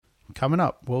Coming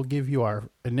up, we'll give you our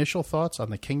initial thoughts on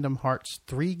the Kingdom Hearts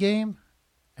 3 game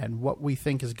and what we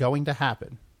think is going to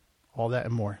happen. All that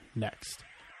and more next.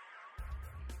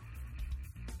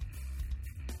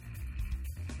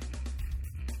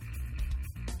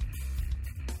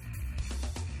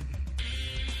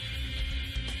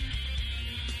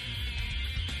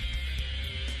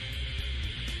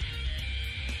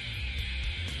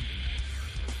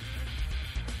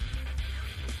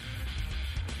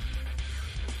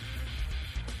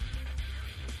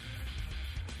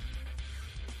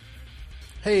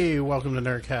 Hey, welcome to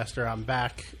Nerdcaster. I'm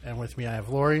back, and with me I have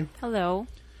Lori. Hello.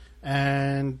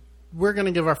 And we're going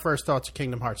to give our first thoughts of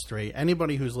Kingdom Hearts 3.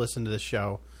 Anybody who's listened to this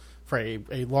show for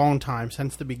a long time,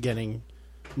 since the beginning,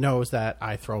 knows that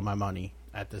I throw my money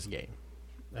at this game.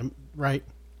 Right?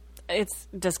 It's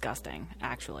disgusting,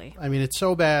 actually. I mean, it's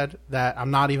so bad that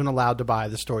I'm not even allowed to buy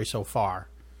the story so far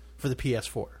for the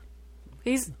PS4.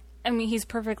 He's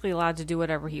perfectly allowed to do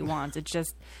whatever he wants.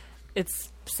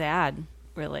 It's sad,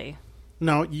 really.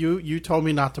 No, you told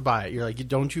me not to buy it. You're like,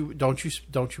 don't you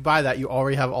buy that. You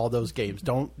already have all those games.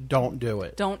 Don't do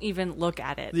it. Don't even look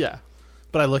at it. Yeah.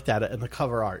 But I looked at it and the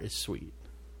cover art is sweet.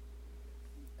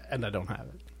 And I don't have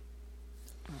it.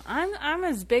 I'm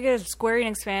as big a Square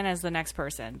Enix fan as the next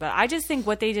person, but I just think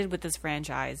what they did with this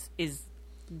franchise is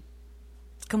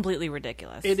completely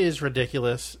ridiculous. It is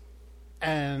ridiculous.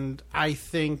 And I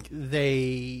think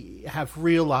they have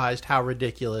realized how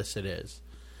ridiculous it is.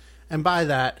 And by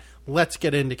that, let's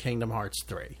get into Kingdom Hearts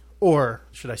 3. Or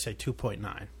should I say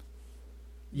 2.9?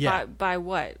 Yeah. By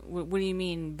what? What do you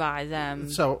mean by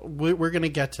them? So we're going to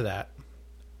get to that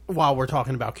while we're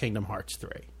talking about Kingdom Hearts 3.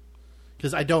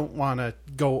 Because I don't want to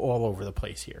go all over the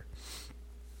place here.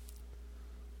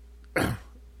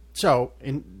 So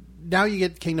now you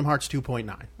get Kingdom Hearts 2.9.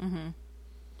 Mm-hmm.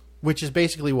 Which is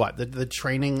basically what? The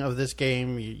training of this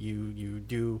game. You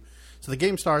do... So the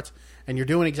game starts, and you're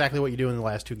doing exactly what you do in the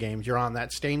last two games. You're on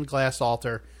that stained glass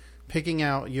altar, picking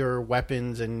out your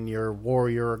weapons and your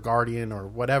warrior or guardian or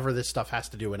whatever this stuff has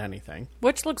to do with anything.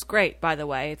 Which looks great, by the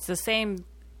way. It's the same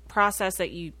process that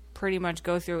you pretty much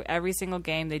go through every single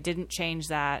game. They didn't change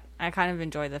that. I kind of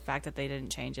enjoy the fact that they didn't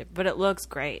change it, but it looks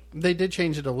great. They did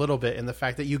change it a little bit in the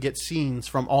fact that you get scenes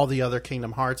from all the other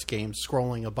Kingdom Hearts games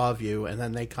scrolling above you, and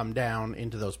then they come down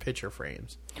into those picture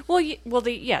frames. They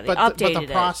updated it. But the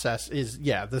process is,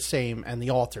 the same, and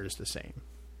the altar is the same.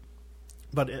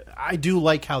 But I do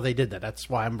like how they did that. That's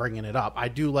why I'm bringing it up. I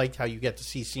do like how you get to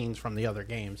see scenes from the other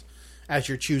games as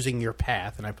you're choosing your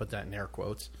path, and I put that in air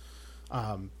quotes.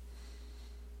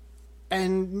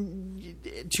 And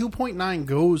 2.9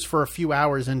 goes for a few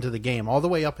hours into the game, all the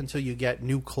way up until you get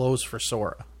new clothes for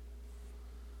Sora.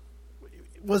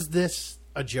 Was this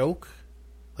a joke?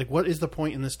 Like, what is the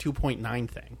point in this 2.9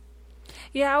 thing?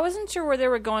 Yeah, I wasn't sure where they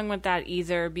were going with that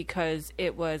either, because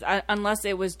it was... unless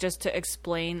it was just to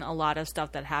explain a lot of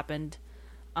stuff that happened.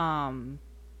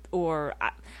 Or...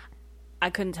 I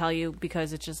couldn't tell you,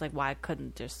 because it's just like, why I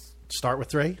couldn't just... Start with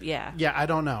 3? Yeah. Yeah, I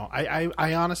don't know.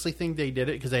 I honestly think they did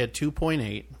it because they had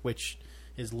 2.8, which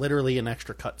is literally an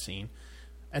extra cutscene.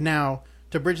 And now,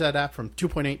 to bridge that gap from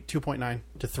 2.8, 2.9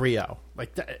 to 3.0,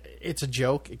 like, it's a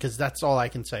joke, because that's all I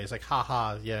can say. It's like,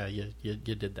 haha, yeah, you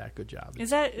did that. Good job. Is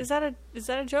that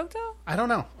a joke, though? I don't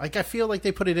know. Like, I feel like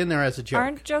they put it in there as a joke.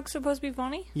 Aren't jokes supposed to be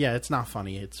funny? Yeah, it's not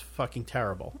funny. It's fucking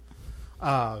terrible.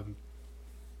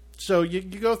 So you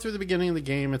go through the beginning of the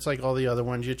game. It's like all the other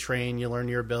ones. You train, you learn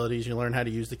your abilities, you learn how to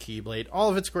use the Keyblade.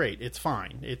 All of it's great. It's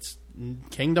fine. It's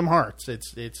Kingdom Hearts.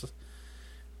 It's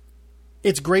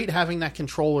great having that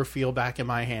controller feel back in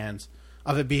my hands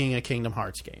of it being a Kingdom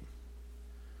Hearts game.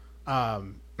 I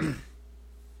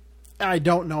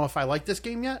don't know if I like this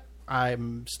game yet.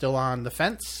 I'm still on the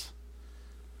fence.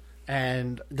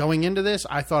 And going into this,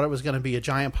 I thought it was going to be a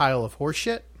giant pile of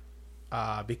horseshit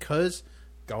because...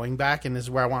 Going back, and this is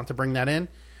where I want to bring that in,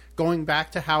 going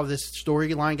back to how this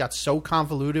storyline got so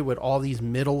convoluted with all these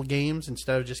middle games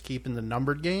instead of just keeping the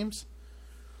numbered games,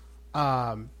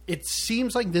 it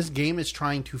seems like this game is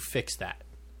trying to fix that.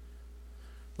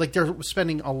 Like, they're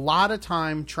spending a lot of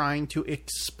time trying to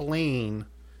explain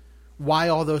why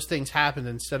all those things happened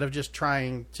instead of just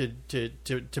trying to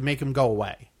make them go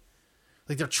away.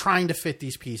 Like, they're trying to fit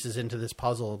these pieces into this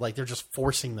puzzle. Like, they're just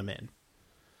forcing them in.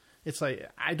 It's like,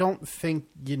 I don't think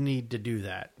you need to do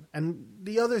that. And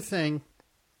the other thing,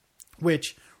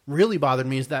 which really bothered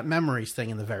me, is that memories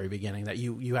thing in the very beginning that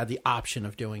you had the option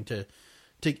of doing to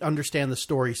understand the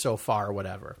story so far or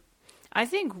whatever. I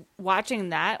think watching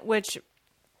that, which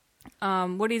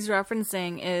what he's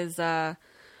referencing is,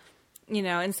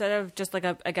 instead of just like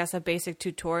a basic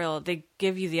tutorial, they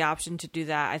give you the option to do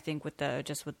that, I think, with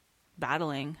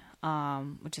battling.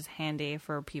 which is handy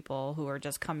for people who are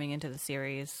just coming into the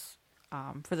series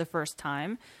for the first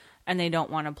time and they don't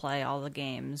want to play all the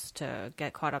games to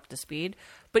get caught up to speed.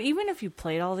 But even if you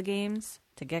played all the games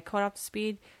to get caught up to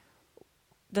speed,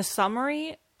 the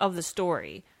summary of the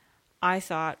story, I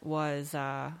thought was,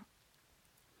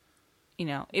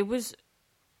 it was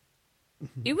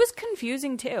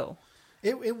confusing too.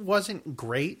 It wasn't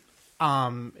great.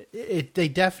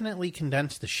 They definitely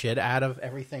condensed the shit out of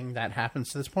everything that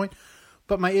happens to this point.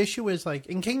 But my issue is, like,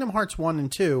 in Kingdom Hearts 1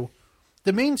 and 2,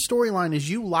 the main storyline is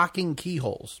you locking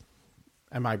keyholes.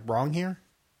 Am I wrong here?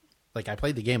 Like, I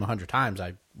played the game 100 times.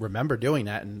 I remember doing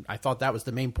that, and I thought that was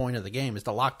the main point of the game, is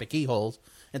to lock the keyholes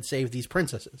and save these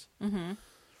princesses. Mm-hmm.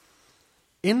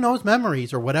 In those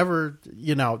memories, or whatever,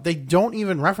 they don't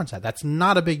even reference that. That's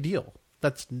not a big deal.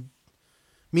 That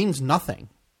means nothing.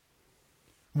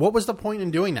 What was the point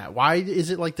in doing that? Why is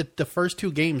it like the first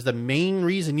two games, the main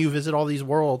reason you visit all these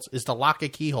worlds is to lock a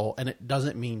keyhole, and it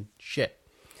doesn't mean shit?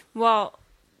 Well,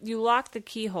 you lock the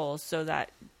keyholes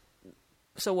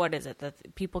so what is it?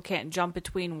 That people can't jump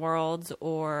between worlds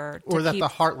or that the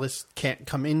Heartless can't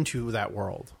come into that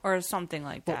world. Or something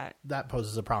like that. That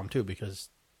poses a problem, too, because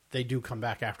they do come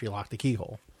back after you lock the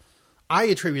keyhole. I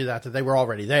attribute that to they were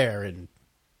already there, and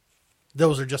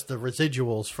those are just the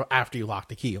residuals for after you lock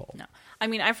the keyhole. No. I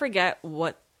mean, I forget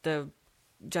what the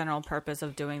general purpose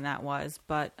of doing that was,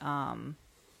 but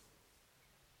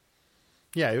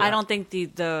yeah, I don't think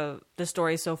the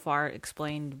story so far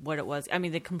explained what it was. I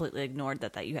mean, they completely ignored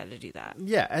that you had to do that.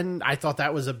 Yeah, and I thought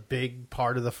that was a big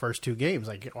part of the first two games.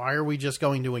 Like, why are we just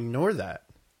going to ignore that?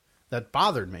 That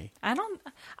bothered me. I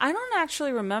don't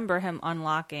actually remember him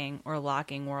unlocking or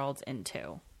locking worlds in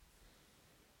 2.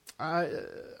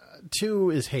 2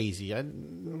 is hazy. I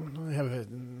don't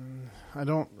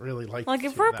really like. Like,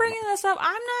 if we're bringing this up,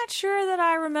 I'm not sure that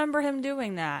I remember him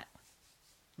doing that.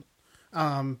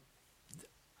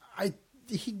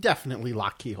 He definitely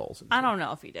locked keyholes. I don't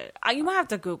know if he did. You might have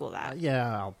to Google that.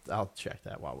 Yeah, I'll check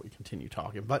that while we continue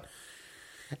talking. But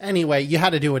anyway, you had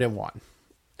to do it in 1.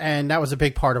 And that was a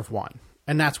big part of 1.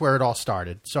 And that's where it all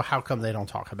started. So how come they don't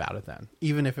talk about it then?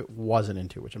 Even if it wasn't in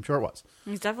 2, which I'm sure it was.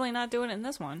 He's definitely not doing it in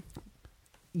this one.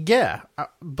 Yeah.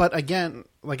 But again,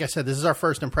 like I said, this is our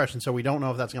first impression, so we don't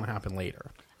know if that's going to happen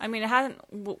later. I mean, it hasn't...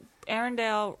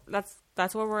 Arendelle,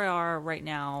 that's where we are right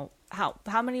now.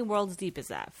 How many worlds deep is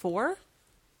that? 4?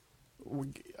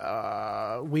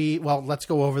 Let's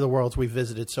go over the worlds we've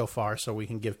visited so far so we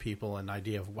can give people an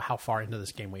idea of how far into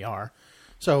this game we are.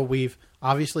 So we've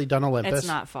obviously done Olympus. It's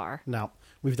not far. No.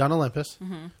 We've done Olympus.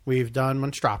 Mm-hmm. We've done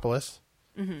Monstropolis.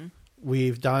 Mm-hmm.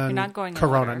 We've done You're not going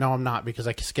Corona. No, I'm not, because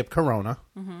I skipped Corona.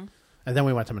 Mm-hmm. And then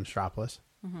we went to Monstropolis.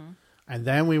 Mm-hmm. And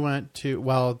then we went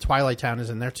to, Twilight Town is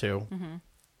in there too. Mm-hmm.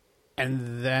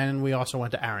 And then we also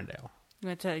went to Arendelle. You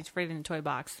went to Freedom in Toy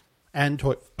Box. And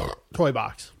Toy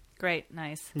Box. Great,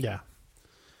 nice. Yeah.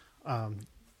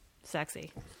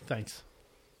 Sexy. Thanks.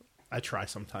 I try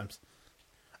sometimes.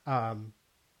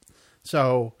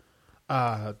 So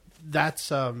that's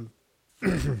so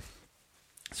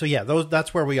yeah,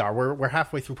 that's where we are. We're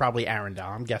halfway through probably Arendelle.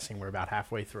 I'm guessing we're about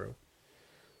halfway through.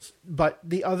 But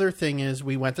the other thing is,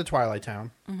 we went to Twilight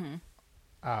Town. Mm-hmm.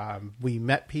 We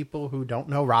met people who don't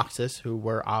know Roxas, who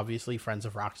were obviously friends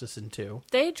of Roxas in 2.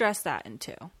 They address that in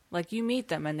 2. Like, you meet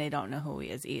them and they don't know who he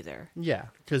is either. Yeah,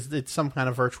 because it's some kind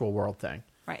of virtual world thing.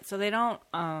 Right, so they don't...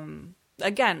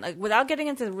 Again, like, without getting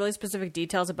into really specific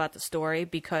details about the story,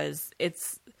 because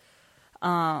it's...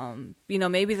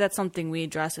 maybe that's something we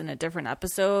address in a different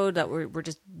episode, that we're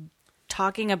just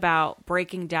talking about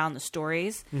breaking down the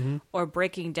stories, mm-hmm. or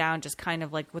breaking down just kind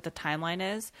of like what the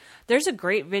timeline is. There's a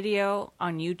great video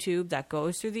on YouTube that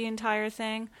goes through the entire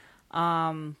thing.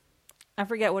 I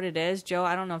forget what it is. Joe,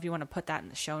 I don't know if you want to put that in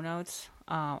the show notes,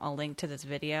 a link to this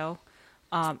video.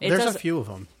 There's a few of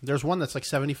them. There's one that's like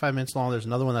 75 minutes long. There's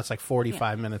another one that's like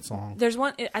 45 minutes long. There's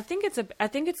one. I think it's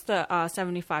the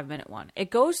 75-minute one. It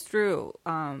goes through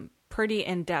pretty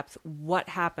in depth what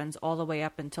happens all the way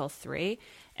up until 3,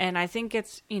 and I think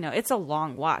it's it's a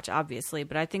long watch, obviously,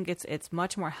 but I think it's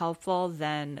much more helpful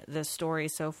than the story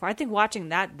so far. I think watching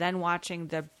that, then watching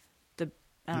the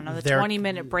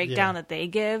 20-minute breakdown that they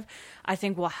give, I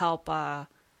think will help that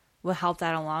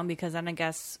along, because then I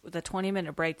guess the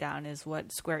 20-minute breakdown is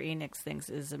what Square Enix thinks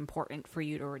is important for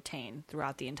you to retain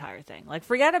throughout the entire thing. Like,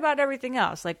 forget about everything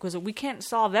else, like, because we can't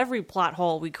solve every plot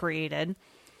hole we created.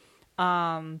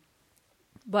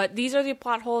 But these are the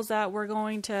plot holes that we're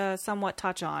going to somewhat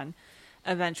touch on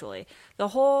eventually. The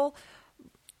whole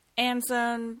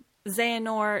Ansem,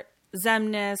 Xehanort,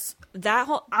 Xemnas, that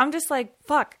whole... I'm just like,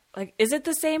 fuck. like, is it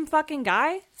the same fucking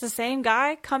guy? It's the same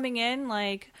guy coming in.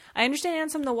 Like, I understand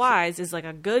Ansem the Wise is like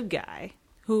a good guy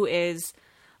who is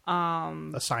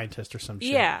a scientist or some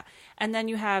shit. Yeah. And then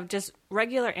you have just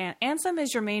regular Ansem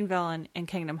is your main villain in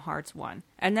Kingdom Hearts 1.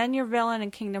 And then your villain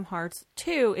in Kingdom Hearts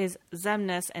 2 is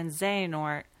Xemnas and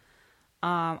Xehanort.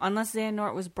 Unless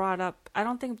Xehanort was brought up. I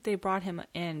don't think they brought him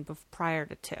in prior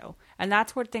to 2. And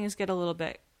that's where things get a little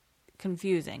bit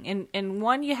confusing. In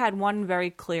 1, you had one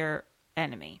very clear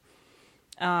enemy.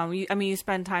 You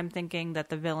spend time thinking that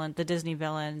the Disney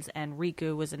villains, and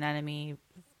Riku was an enemy,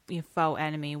 foe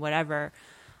enemy, whatever.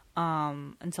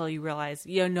 Until you realize,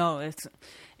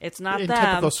 it's not in them.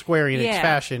 typical Square Enix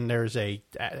fashion. There's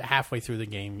halfway through the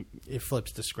game, it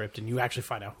flips the script, and you actually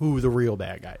find out who the real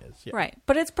bad guy is. Yeah. Right,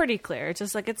 but it's pretty clear. It's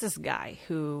just like it's this guy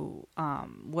who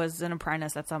was an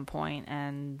apprentice at some point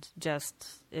and just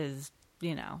is,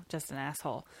 just an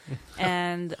asshole.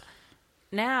 And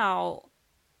now,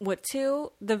 with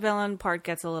 2, the villain part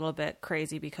gets a little bit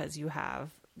crazy because you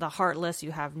have the Heartless,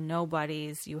 you have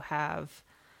Nobodies, you have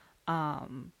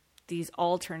these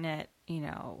alternate,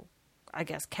 I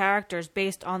guess, characters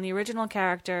based on the original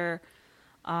character,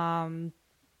 because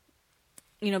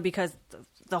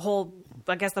the whole,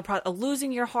 I guess, of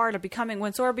losing your heart, of becoming,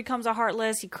 when Sora becomes a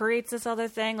Heartless, he creates this other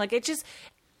thing. Like, it just,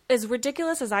 as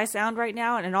ridiculous as I sound right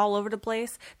now and all over the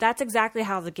place, that's exactly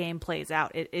how the game plays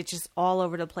out. It's just all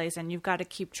over the place, and you've got to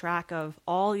keep track of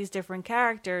all these different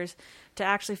characters to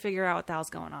actually figure out what the hell's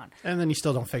going on. And then you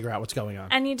still don't figure out what's going on.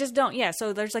 And you just don't,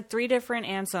 so there's like 3 different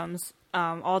Ansems,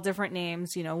 all different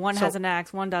names, one has an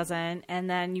X, one doesn't, and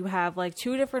then you have like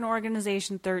 2 different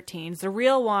Organization 13s, the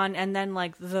real one, and then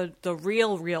like the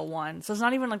real one. So it's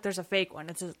not even like there's a fake one.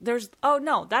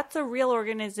 That's the real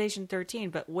Organization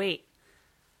 13, but wait.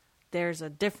 There's a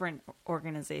different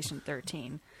Organization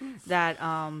 13 that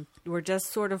we're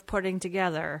just sort of putting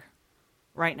together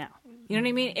right now. You know what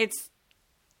I mean?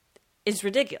 It's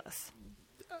ridiculous.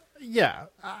 Yeah,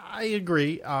 I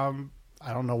agree. I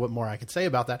don't know what more I could say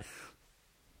about that.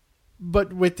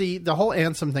 But with the whole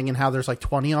Ansem thing and how there's like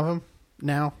 20 of them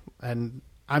now, and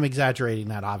I'm exaggerating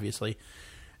that, obviously.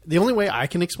 The only way I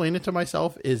can explain it to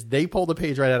myself is they pulled a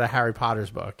page right out of Harry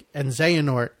Potter's book, and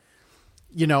Xehanort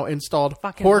installed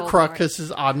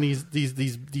Horcruxes on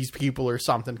these people or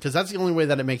something, because that's the only way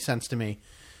that it makes sense to me.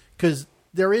 Because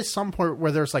there is some point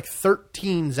where there's like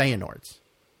 13 Xehanorts,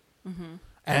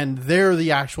 and they're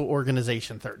the actual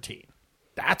Organization 13.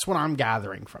 That's what I'm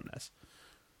gathering from this.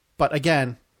 But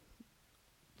again,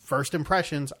 first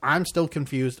impressions, I'm still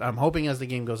confused. I'm hoping as the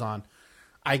game goes on,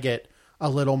 I get a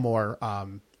little more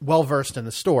well-versed in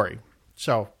the story.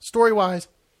 So, story-wise,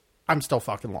 I'm still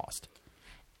fucking lost.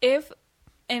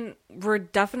 And we're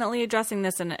definitely addressing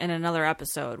this in another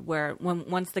episode where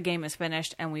once the game is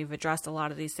finished and we've addressed a lot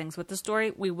of these things with the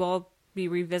story, we will be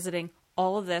revisiting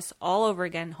all of this all over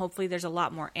again. Hopefully there's a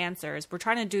lot more answers. We're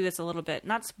trying to do this a little bit,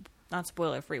 not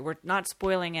spoiler free. We're not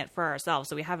spoiling it for ourselves.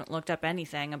 So we haven't looked up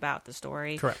anything about the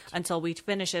story until we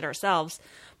finish it ourselves.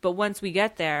 But once we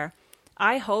get there,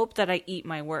 I hope that I eat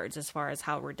my words as far as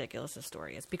how ridiculous the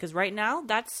story is. Because right now,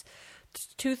 that's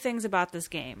 2 things about this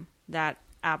game that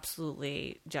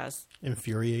absolutely just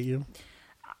infuriate you.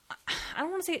 I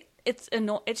don't want to say it's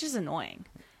just annoying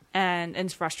and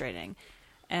it's frustrating,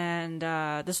 and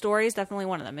the story is definitely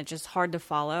one of them. It's just hard to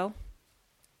follow.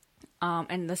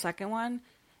 And the second one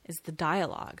is the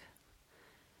dialogue.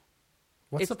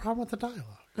 What's the problem with the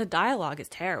dialogue? The dialogue is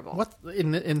terrible. What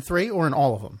in 3 or in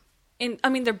all of them?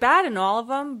 They're bad in all of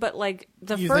them, but like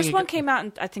the first one came out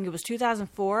in, I think it was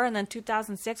 2004, and then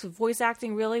 2006. Voice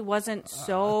acting really wasn't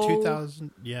so.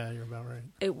 2000, yeah, you're about right.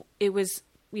 It was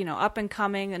up and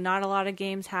coming, and not a lot of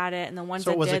games had it, and the ones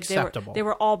that did, acceptable. They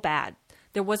were all bad.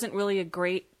 There wasn't really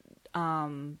great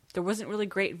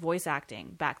voice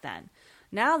acting back then.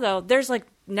 Now though, there's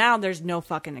no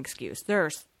fucking excuse.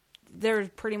 There's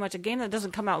pretty much a game that doesn't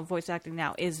come out with voice acting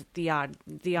now is the odd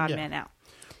man out.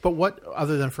 But what,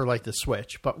 other than for like the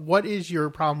Switch, but what is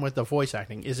your problem with the voice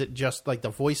acting? Is it just like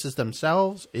the voices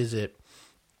themselves? Is it?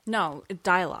 No,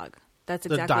 dialogue. That's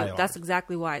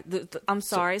exactly why. I'm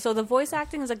sorry. So the voice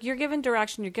acting is like you're given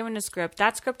direction, you're given a script.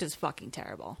 That script is fucking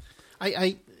terrible.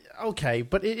 Okay,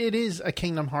 but it is a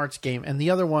Kingdom Hearts game, and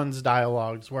the other one's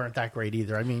dialogues weren't that great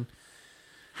either. I mean,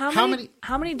 how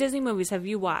many Disney movies have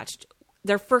you watched?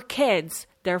 They're for kids.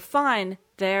 They're fun.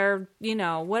 They're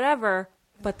whatever.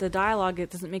 But the dialogue, it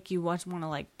doesn't make you want to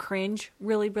like cringe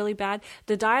really, really bad.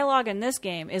 The dialogue in this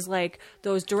game is like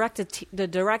those direct to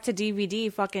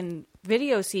DVD fucking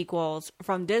video sequels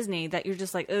from Disney that you're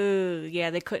just like, oh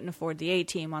yeah, they couldn't afford the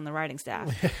A-team on the writing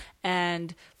staff,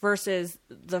 and versus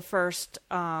the first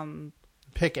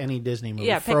pick any Disney movie,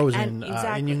 Yeah, pick Frozen,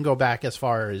 exactly. and you can go back as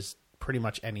far as pretty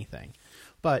much anything.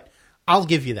 But I'll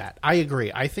give you that. I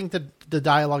agree. I think that the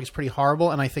dialogue is pretty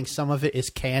horrible, and I think some of it is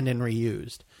canned and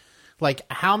reused. Like,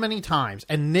 how many times,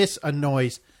 and this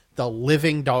annoys the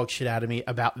living dog shit out of me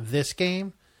about this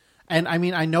game, and I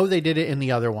mean, I know they did it in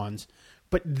the other ones,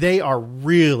 but they are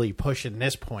really pushing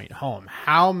this point home.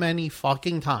 How many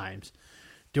fucking times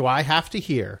do I have to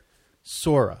hear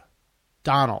Sora,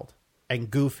 Donald, and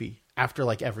Goofy after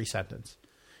like every sentence?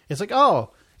 It's like,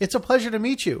 oh, it's a pleasure to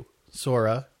meet you,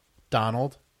 Sora,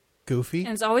 Donald, Goofy.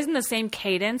 And it's always in the same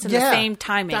cadence and Yeah, the same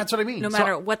timing. that's what I mean. No So-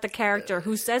 matter what the character,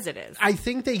 who says it is. I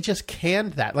think they just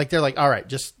canned that. Like, they're like, all right,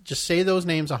 just say those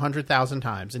names 100,000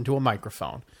 times into a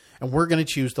microphone, and we're going to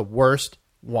choose the worst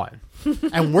one.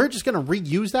 And we're just going to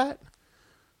reuse that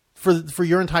for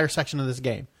your entire section of this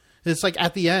game. It's like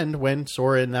at the end when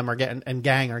Sora and them are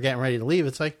Gang are getting ready to leave.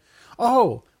 It's like,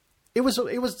 oh, it was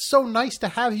so nice to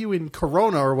have you in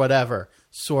Corona or whatever,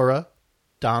 Sora,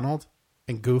 Donald,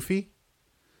 and Goofy.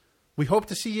 We hope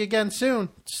to see you again soon,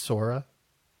 Sora,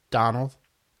 Donald,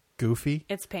 Goofy.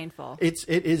 It's painful. It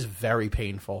is very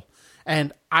painful.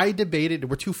 And I debated,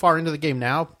 we're too far into the game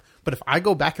now, but if I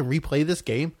go back and replay this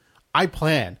game, I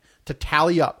plan to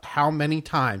tally up how many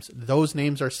times those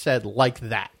names are said like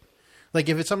that. Like,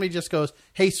 if it's somebody just goes,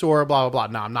 hey, Sora, blah, blah,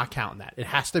 blah. No, I'm not counting that. It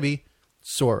has to be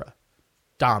Sora,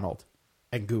 Donald,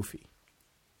 and Goofy.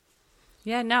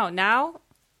 Yeah, no, now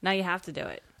you have to do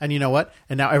it. And you know what?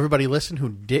 And now everybody listen who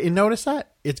didn't notice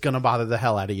that, it's going to bother the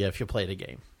hell out of you if you play the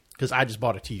game. Because I just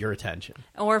brought it to your attention.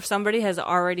 Or if somebody has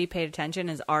already paid attention,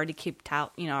 has already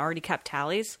already kept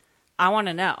tallies, I want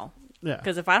to know. Yeah.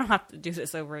 Because if I don't have to do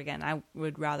this over again, I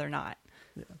would rather not.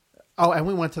 Oh, and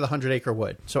we went to the 100 Acre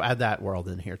Wood. So add that world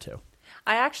in here too.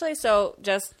 I'd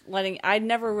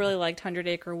never really liked 100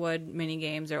 Acre Wood mini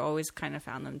games. I always kind of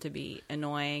found them to be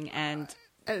annoying, and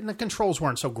The controls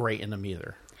weren't so great in them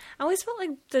either. I always felt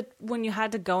like when you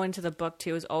had to go into the book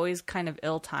too, it was always kind of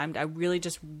ill-timed. I really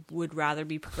just would rather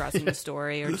be progressing the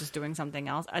story or just doing something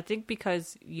else. I think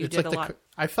because you It's did like a lot.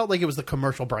 I felt like it was the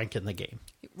commercial break in the game.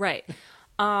 Right.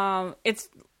 I'm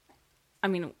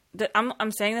saying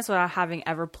this without having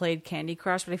ever played Candy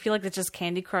Crush, but I feel like it's just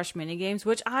Candy Crush minigames,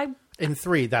 which In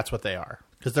 3, that's what they are.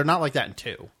 Because they're not like that in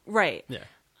 2. right. Yeah.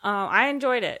 I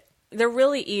enjoyed it. They're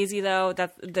really easy though.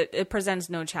 That it presents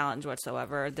no challenge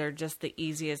whatsoever. They're just the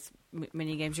easiest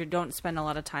mini games. You don't spend a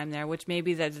lot of time there, which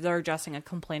maybe they're addressing a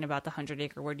complaint about the 100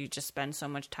 Acre Wood. You just spend so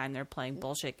much time there playing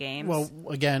bullshit games. Well,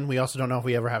 again, we also don't know if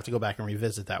we ever have to go back and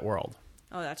revisit that world.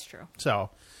 Oh, that's true. So,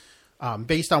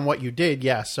 based on what you did,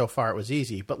 yes, so far it was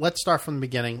easy. But let's start from the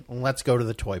beginning, and let's go to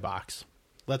the toy box.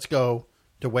 Let's go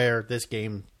to where this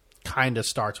game kind of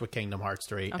starts with Kingdom Hearts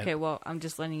 3. Okay, well, I'm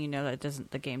just letting you know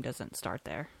that the game doesn't start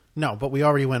there. No, but we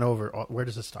already went over. Where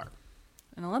does it start?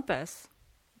 In Olympus.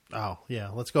 Oh, yeah.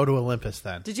 Let's go to Olympus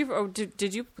then. Did we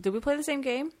play the same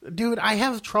game? Dude, I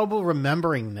have trouble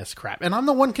remembering this crap. And I'm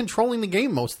the one controlling the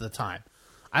game most of the time.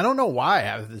 I don't know why I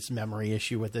have this memory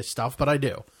issue with this stuff, but I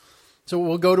do. So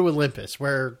we'll go to Olympus,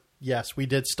 where, yes, we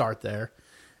did start there.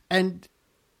 And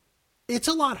it's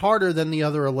a lot harder than the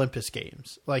other Olympus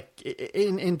games. Like,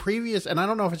 in previous... And I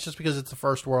don't know if it's just because it's the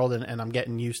first world and I'm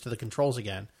getting used to the controls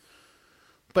again.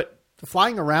 But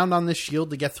flying around on this shield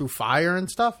to get through fire and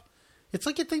stuff, it's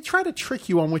like they try to trick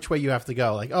you on which way you have to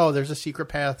go. Like, oh, there's a secret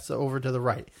path over to the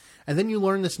right. And then you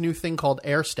learn this new thing called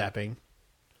air stepping,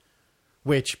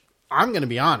 which, I'm going to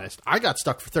be honest, I got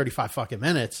stuck for 35 fucking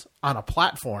minutes on a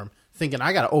platform thinking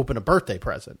I got to open a birthday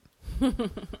present.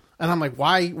 And I'm like,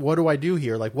 why? What do I do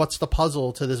here? Like, what's the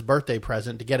puzzle to this birthday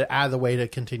present to get it out of the way to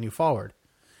continue forward?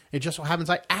 It just so happens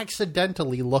I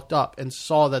accidentally looked up and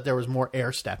saw that there was more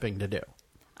air stepping to do.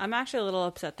 I'm actually a little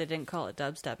upset they didn't call it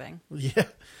dubstepping. Yeah.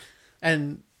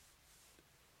 And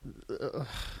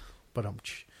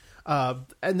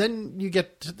then you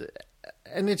get to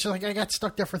and it's like I got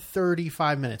stuck there for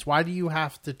 35 minutes. Why do you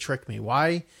have to trick me?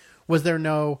 Why was there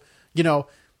no,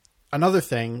 another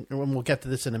thing, and we'll get to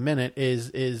this in a minute,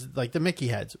 is like the Mickey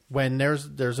heads. When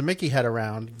there's a Mickey head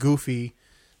around, Goofy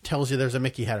tells you there's a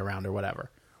Mickey head around or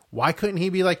whatever. Why couldn't he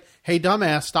be like, hey,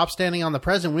 dumbass, stop standing on the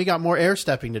present. We got more air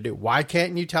stepping to do. Why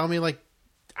can't you tell me, like,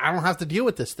 I don't have to deal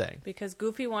with this thing? Because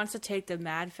Goofy wants to take the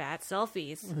mad fat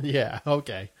selfies. Yeah,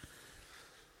 okay.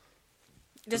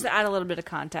 Just to add a little bit of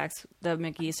context, the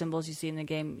Mickey symbols you see in the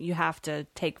game, you have to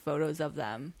take photos of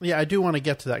them. Yeah, I do want to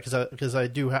get to that because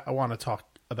I want to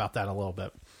talk about that a little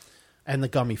bit. And the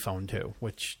gummy phone, too,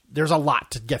 which there's a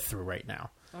lot to get through right now.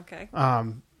 Okay.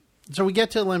 So we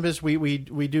get to Olympus. We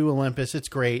do Olympus. It's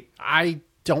great. I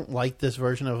don't like this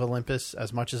version of Olympus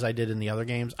as much as I did in the other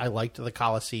games. I liked the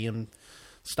Colosseum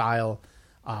style.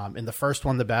 In the first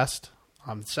one, the best.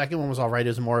 The second one was all right. It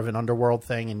was more of an underworld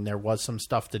thing, and there was some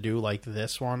stuff to do like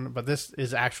this one. But this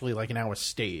is actually like now a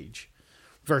stage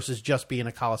versus just being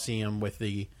a coliseum with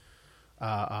the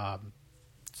or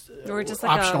just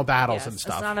like optional battles and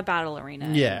stuff. It's not a battle arena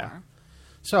anymore.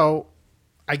 So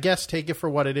I guess take it for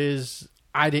what it is.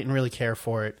 I didn't really care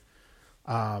for it.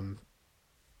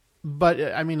 But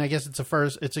I mean, I guess it's a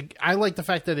first. I like the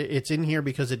fact that it's in here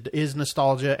because it is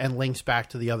nostalgia and links back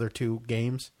to the other two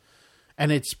games,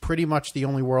 and it's pretty much the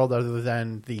only world other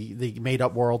than the made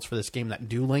up worlds for this game that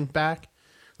do link back.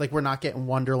 Like we're not getting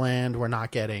Wonderland, we're not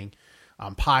getting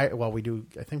Well, we do.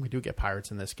 I think we do get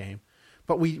pirates in this game,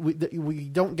 but we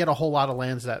don't get a whole lot of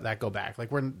lands that go back.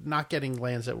 Like we're not getting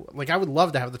lands that like I would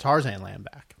love to have the Tarzan land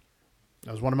back.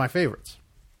 That was one of my favorites.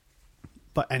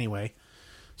 But anyway.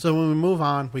 So when we move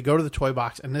on, we go to the toy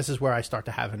box, and this is where I start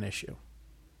to have an issue.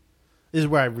 This is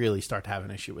where I really start to have an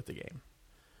issue with the game.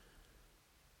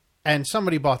 And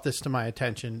somebody brought this to my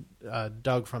attention,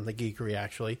 Doug from The Geekery,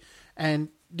 actually. And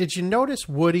did you notice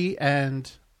Woody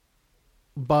and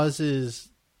Buzz's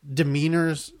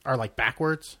demeanors are, like,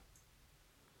 backwards?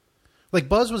 Like,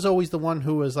 Buzz was always the one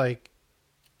who was, like,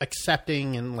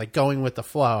 accepting and, like, going with the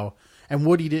flow. And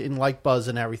Woody didn't like Buzz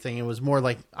and everything. It was more,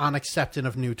 like, unaccepting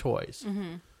of new toys.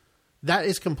 Mm-hmm. That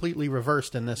is completely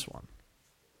reversed in this one.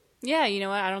 Yeah, you know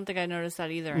what? I don't think I noticed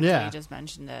that either until you just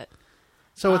mentioned it.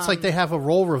 So it's like they have a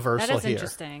role reversal here. That is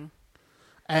interesting.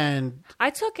 And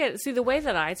I took it... See, the way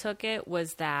that I took it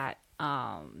was that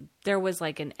there was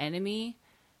like an enemy,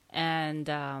 and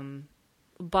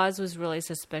Buzz was really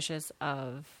suspicious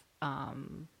of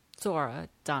Sora,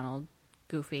 Donald,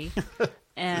 Goofy,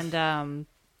 and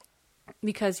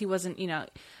because he wasn't,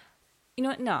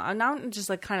 no, I'm now just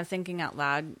like kind of thinking out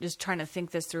loud, just trying to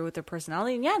think this through with their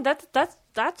personality. And yeah,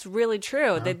 that's really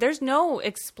true. Uh-huh. There's no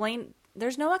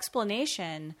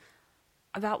explanation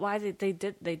about why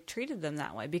they treated them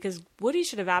that way, because Woody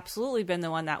should have absolutely been the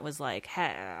one that was like,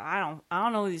 hey, I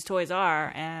don't know who these toys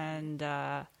are, and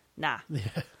nah.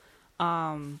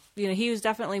 Yeah. He was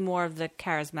definitely more of the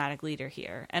charismatic leader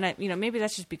here, and maybe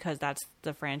that's just because that's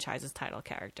the franchise's title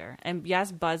character. And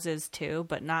yes, Buzz is too,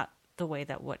 but not the way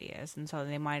that Woody is. And so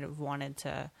they might have wanted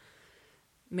to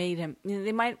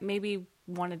maybe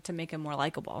wanted to make him more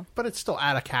likable. But it's still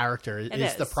out of character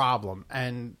is the problem.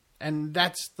 And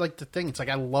that's like the thing. It's like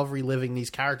I love reliving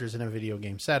these characters in a video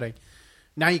game setting.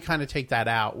 Now you kind of take that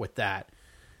out with that.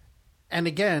 And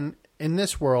again, in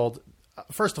this world,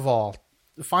 first of all,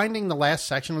 finding the last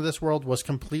section of this world was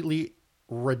completely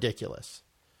ridiculous.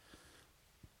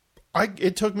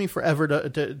 It took me forever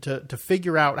to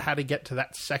figure out how to get to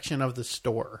that section of the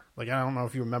store. Like, I don't know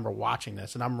if you remember watching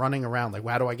this, and I'm running around like,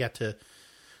 how do I get to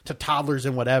toddlers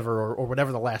and whatever, or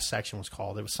whatever the last section was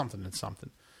called. It was something and something.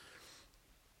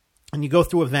 And you go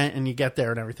through event and you get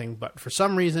there and everything, but for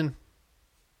some reason,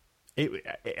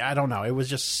 I don't know. It was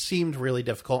just seemed really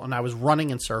difficult, and I was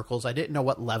running in circles. I didn't know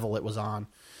what level it was on,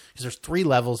 because there's 3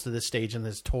 levels to this stage in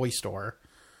this toy store.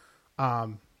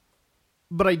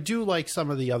 But I do like some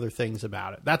of the other things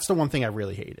about it. That's the one thing I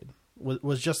really hated.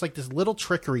 Was just like this little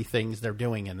trickery things they're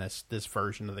doing in this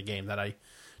version of the game that I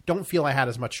don't feel I had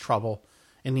as much trouble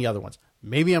in the other ones.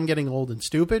 Maybe I'm getting old and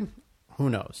stupid. Who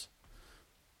knows?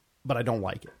 But I don't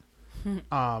like it.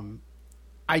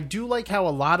 I do like how a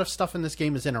lot of stuff in this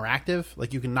game is interactive.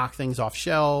 Like you can knock things off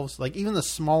shelves. Like even the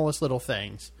smallest little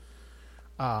things.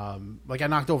 Like I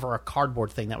knocked over a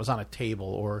cardboard thing that was on a table,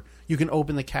 or you can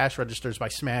open the cash registers by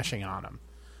smashing on them.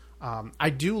 I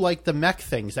do like the mech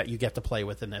things that you get to play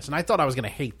with in this, and I thought I was going to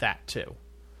hate that too.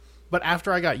 But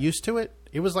after I got used to it,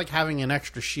 it was like having an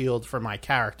extra shield for my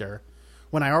character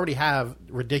when I already have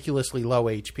ridiculously low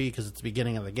HP because it's the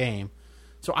beginning of the game.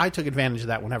 So I took advantage of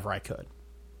that whenever I could.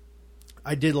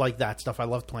 I did like that stuff. I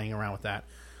loved playing around with that.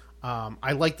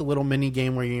 I like the little mini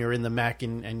game where you're in the mech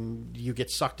and you get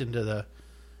sucked into the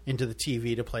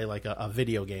TV to play like a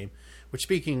video game. Which,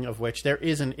 speaking of which, there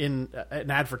is an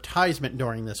advertisement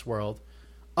during this world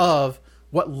of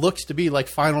what looks to be like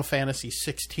Final Fantasy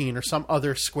 16 or some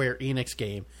other Square Enix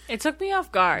game. It took me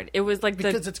off guard. It was like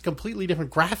because it's a completely different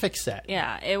graphic set.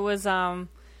 Yeah, it was.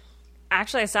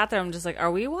 Actually, I sat there. I'm just like,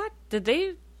 are we what? Did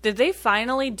they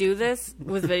finally do this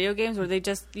with video games where they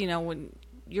just when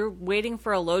you're waiting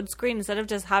for a load screen, instead of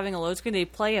just having a load screen, they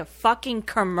play a fucking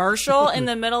commercial in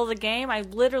the middle of the game? I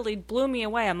literally blew me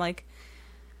away. I'm like,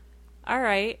 all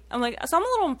right. So I'm a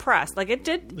little impressed. Like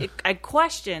I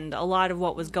questioned a lot of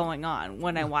what was going on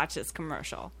when I watched this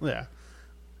commercial. Yeah.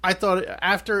 I thought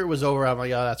after it was over, I'm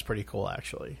like, oh, that's pretty cool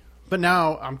actually. But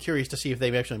now I'm curious to see if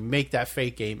they actually make that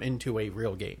fake game into a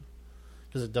real game.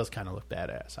 Because it does kind of look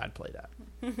badass. I'd play that.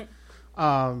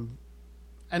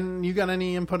 And you got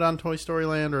any input on Toy Story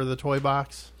Land or the Toy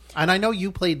Box? And I know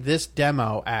you played this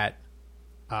demo at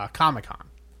Comic-Con.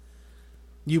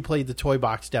 You played the Toy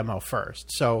Box demo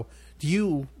first. So do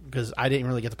you, because I didn't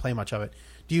really get to play much of it,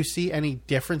 do you see any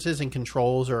differences in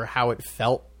controls or how it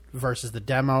felt versus the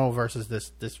demo versus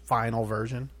this final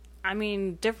version? I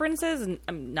mean, differences?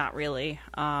 Not really.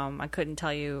 I couldn't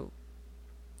tell you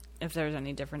if there's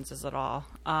any differences at all.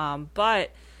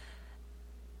 But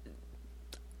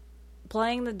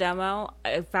playing the demo,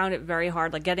 I found it very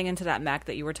hard. Like, getting into that mech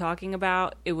that you were talking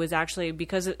about, it was actually,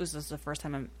 because it was the first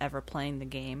time I'm ever playing the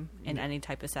game in any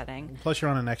type of setting. Plus,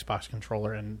 you're on an Xbox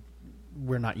controller, and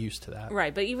we're not used to that.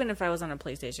 Right, but even if I was on a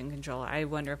PlayStation controller, I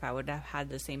wonder if I would have had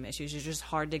the same issues. It's just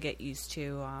hard to get used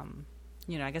to,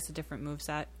 I guess a different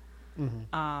moveset.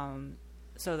 Mm-hmm.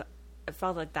 So I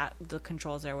felt like that the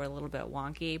controls there were a little bit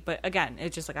wonky. But again,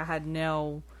 it's just like I had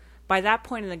no... By that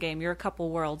point in the game, you're a couple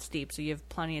worlds deep, so you have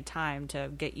plenty of time to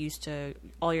get used to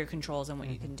all your controls and what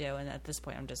you can do. And at this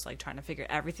point, I'm just like trying to figure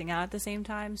everything out at the same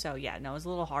time. So yeah, no, it was a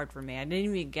little hard for me. I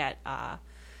didn't even get...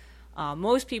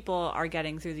 most people are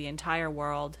getting through the entire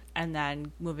world and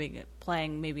then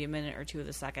playing maybe a minute or two of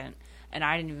the second, and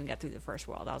I didn't even get through the first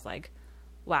world. I was like,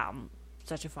 wow, I'm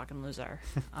such a fucking loser.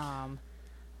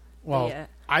 Well, yeah.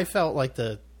 I felt like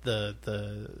the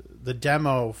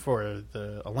demo for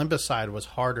the Olympus side was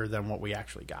harder than what we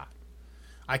actually got.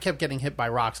 I kept getting hit by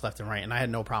rocks left and right, and I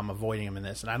had no problem avoiding them in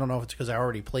this. And I don't know if it's because I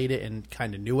already played it and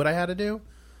kind of knew what I had to do,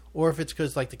 or if it's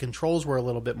because like the controls were a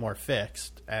little bit more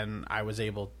fixed and I was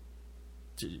able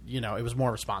to, it was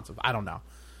more responsive. I don't know,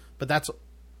 but that's the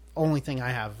only thing I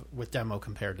have with demo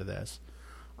compared to this.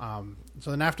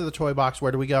 So then after the Toy Box,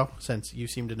 where do we go? Since you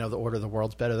seem to know the order of the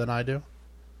worlds better than I do.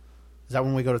 Is that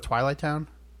when we go to Twilight Town?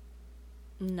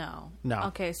 No. No.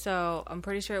 Okay, so I'm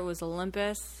pretty sure it was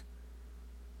Olympus.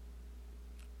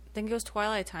 I think it was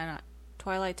Twilight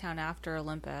Town after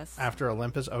Olympus. After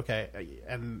Olympus? Okay.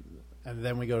 And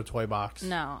then we go to Toy Box?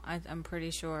 No, I'm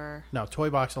pretty sure. No, Toy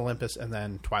Box, Olympus, and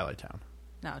then Twilight Town.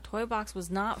 No, Toy Box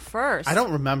was not first. I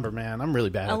don't remember, man. I'm really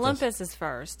bad at this. Olympus is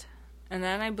first. And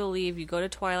then I believe you go to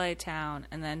Twilight Town,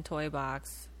 and then Toy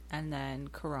Box, and then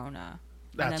Corona.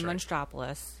 That's and then right.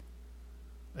 Monstropolis.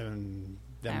 And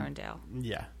then, Arendelle.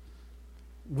 Yeah.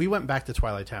 We went back to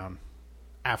Twilight Town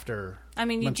after you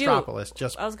Monstropolis. do.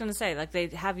 I was going to say, like, they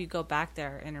have you go back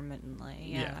there intermittently.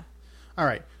 Yeah. All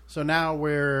right. So now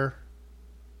we're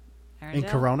in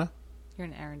Corona. You're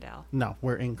in Arendelle. No,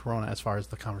 we're in Corona as far as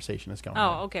the conversation is going.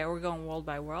 Oh, okay. We're going world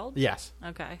by world? Yes.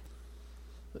 Okay.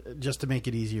 Just to make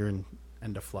it easier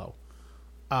and to flow.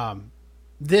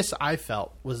 This, I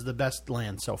felt, was the best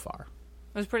land so far.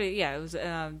 It was pretty, it was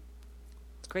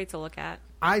great to look at.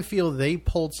 I feel they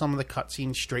pulled some of the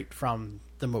cutscenes straight from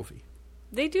the movie.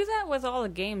 They do that with all the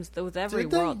games, with every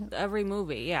world, every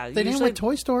movie. Yeah, they didn't with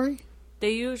Toy Story.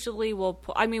 They usually will.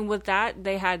 With that,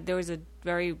 there was a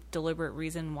very deliberate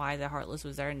reason why the Heartless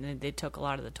was there, and they took a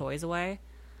lot of the toys away.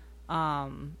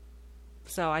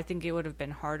 So I think it would have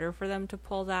been harder for them to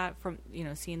pull that from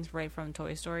scenes right from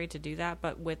Toy Story to do that.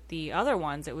 But with the other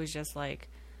ones, it was just like,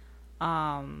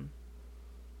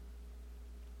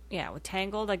 with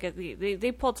Tangled, like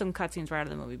they pulled some cutscenes right out of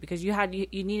the movie because you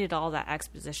needed all that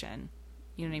exposition.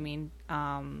 You know what I mean?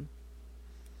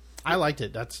 I liked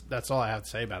it. That's all I have to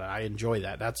say about it. I enjoy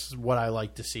that. That's what I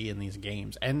like to see in these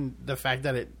games, and the fact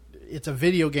that it's a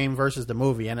video game versus the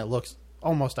movie, and it looks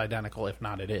almost identical, if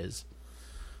not it is.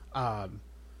 But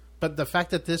the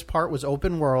fact that this part was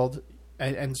open world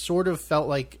and sort of felt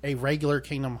like a regular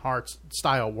Kingdom Hearts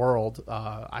style world.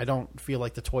 I don't feel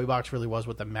like the Toy Box really was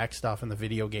with the mech stuff and the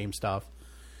video game stuff.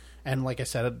 And like I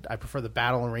said, I prefer the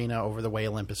battle arena over the way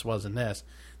Olympus was in this.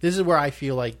 This is where I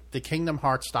feel like the Kingdom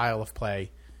Hearts style of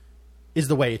play is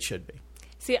the way it should be.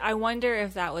 See, I wonder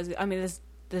if that was...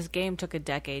 this game took a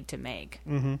decade to make.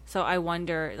 Mm-hmm. So I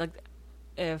wonder,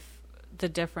 if the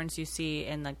difference you see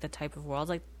in the type of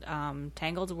worlds,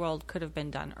 Tangled's world could have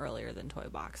been done earlier than Toy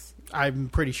Box. I'm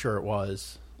pretty sure it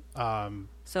was.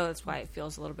 So that's why it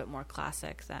feels a little bit more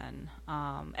classic than,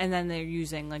 and then they're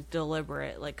using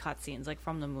deliberate cutscenes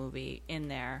from the movie in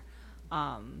there.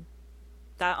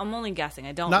 That I'm only guessing.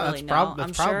 I don't really know.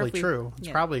 That's probably true. It's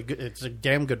probably good. It's a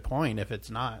damn good point if it's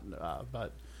not.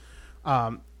 But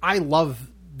I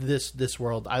love this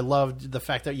world. I loved the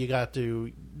fact that you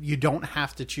don't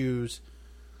have to choose,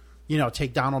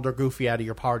 take Donald or Goofy out of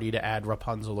your party to add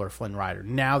Rapunzel or Flynn Rider.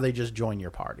 Now they just join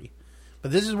your party. But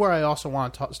this is where I also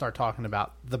want to start talking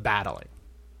about the battling.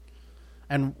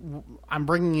 And I'm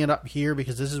bringing it up here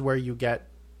because this is where you get,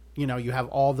 you have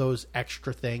all those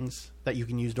extra things that you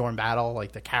can use during battle,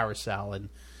 like the carousel and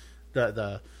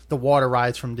the water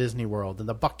rides from Disney World and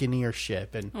the Buccaneer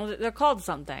ship and Well, they're called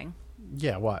something.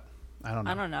 yeah, what? I don't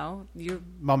know. I don't know.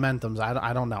 Momentums.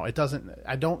 I don't know. It doesn't.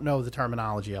 I don't know the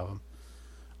terminology of them,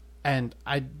 and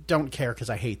I don't care because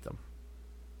I hate them.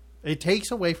 It takes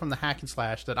away from the hack and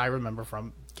slash that I remember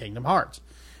from Kingdom Hearts.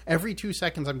 Every 2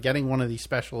 seconds, I'm getting one of these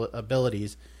special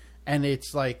abilities, and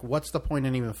it's like, what's the point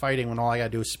in even fighting when all I gotta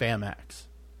do is spam X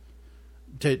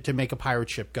to make a pirate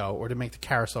ship go, or to make the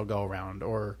carousel go around,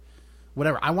 or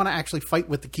whatever. I want to actually fight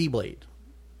with the Keyblade.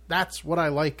 That's what I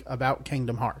like about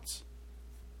Kingdom Hearts.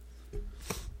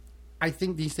 I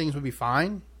think these things would be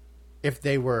fine if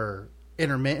they were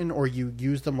intermittent, or you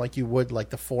use them like you would like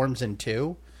the forms in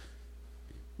 2.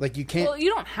 Like you can't. Well,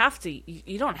 you don't have to.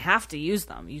 You don't have to use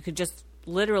them. You could just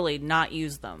literally not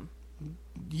use them.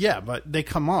 Yeah, but they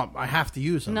come up. I have to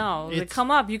use them. No, they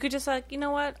come up. You could just like, you know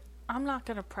what? I'm not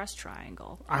gonna press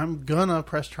triangle. I'm gonna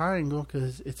press triangle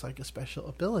because it's like a special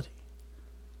ability.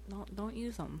 Don't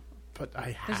use them. But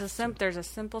I have. There's a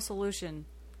simple solution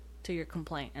to your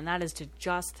complaint, and that is to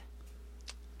just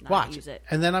not watch use it.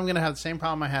 And then I'm gonna have the same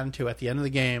problem I had in 2. At the end of the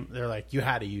game, they're like, you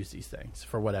had to use these things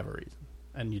for whatever reason,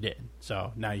 and you did.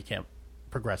 So now you can't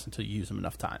progress until you use them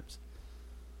enough times.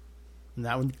 And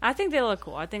that one, I think they look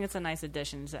cool. I think it's a nice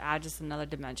addition to add just another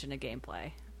dimension to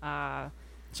gameplay.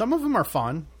 some of them are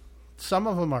fun. Some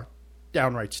of them are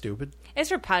downright stupid.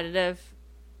 It's repetitive.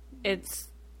 It's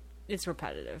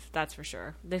repetitive, that's for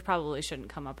sure. They probably shouldn't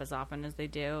come up as often as they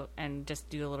do, and just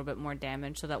do a little bit more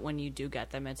damage so that when you do get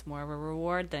them, it's more of a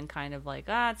reward than kind of like,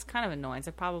 it's kind of annoying. So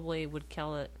I probably would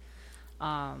kill it.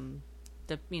 I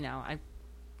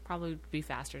probably would be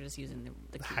faster just using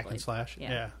the hack and Keyblade. slash.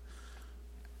 Yeah.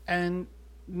 And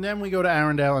then we go to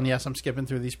Arendelle, and yes, I'm skipping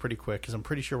through these pretty quick because I'm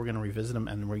pretty sure we're going to revisit them,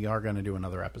 and we are going to do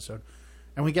another episode.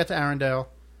 And we get to Arendelle.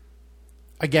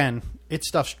 Again, it's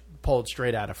stuff pulled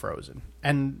straight out of Frozen.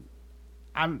 And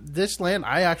this land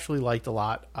I actually liked a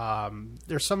lot.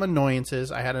 There's some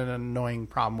annoyances. I had an annoying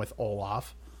problem with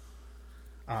Olaf.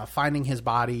 Finding his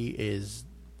body is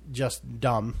just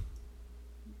dumb.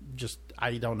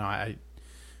 I don't know. I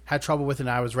had trouble with it, and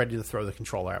I was ready to throw the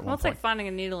controller at one It's point. like finding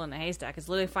a needle in a haystack. It's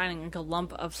literally finding like a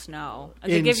lump of snow.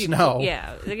 In snow.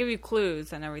 They give you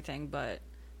clues and everything, but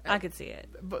I could see it.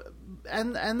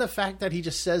 And the fact that he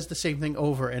just says the same thing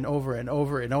over and over and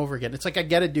over and over again. It's like, I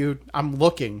get it, dude. I'm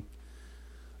looking.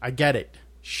 I get it.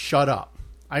 Shut up.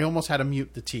 I almost had to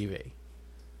mute the TV.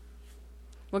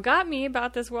 What got me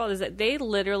about this world is that they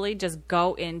literally just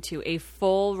go into a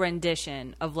full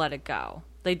rendition of Let It Go.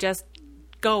 They just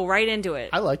go right into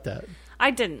it. I like that. I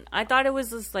didn't. I thought it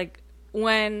was just like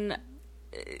when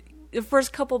the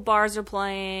first couple bars are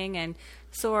playing and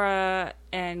Sora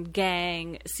and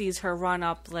gang sees her run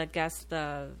up, I guess,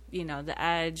 the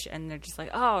edge, and they're just like,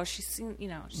 oh, she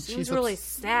seems really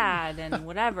sad and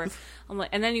whatever. I'm like,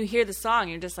 and then you hear the song,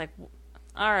 and you're just like,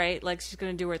 all right, like she's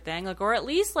gonna do her thing, like, or at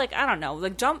least like, I don't know,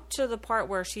 like jump to the part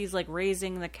where she's like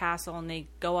raising the castle and they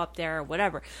go up there or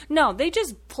whatever. No, they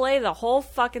just play the whole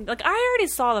fucking, like, I already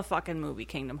saw the fucking movie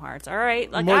Kingdom Hearts. All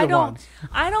right, like I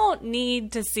don't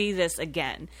need to see this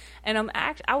again. And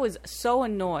I was so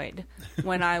annoyed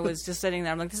when I was just sitting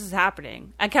there. I'm like, this is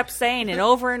happening. I kept saying it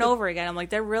over and over again. I'm like,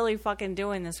 they're really fucking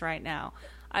doing this right now.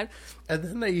 And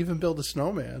then they even build a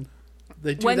snowman.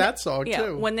 They do that song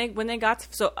too. When they got to,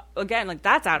 so again, like,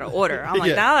 that's out of order. I'm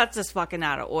like, now that's just fucking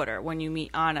out of order. When you meet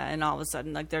Anna and all of a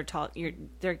sudden, like, they're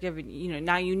giving,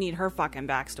 now you need her fucking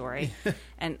backstory.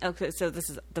 And okay, so this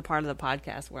is the part of the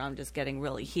podcast where I'm just getting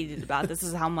really heated about this. This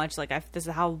is how much this is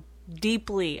how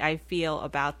deeply I feel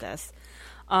about this.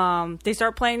 They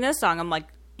start playing this song. I'm like,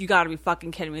 you got to be fucking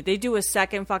kidding me. They do a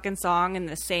second fucking song in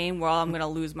the same world. I'm gonna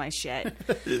lose my shit.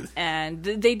 And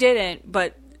they didn't,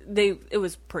 but. It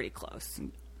was pretty close.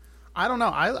 I don't know.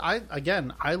 I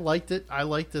liked it. I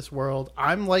like this world.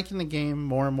 I'm liking the game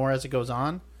more and more as it goes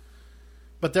on.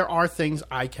 But there are things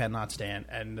I cannot stand.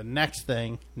 And the next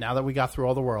thing, now that we got through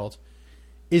all the worlds,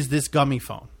 is this gummy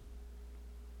phone.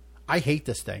 I hate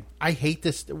this thing. I hate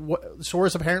this.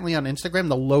 Sora's apparently on Instagram.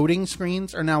 The loading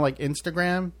screens are now like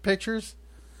Instagram pictures.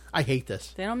 I hate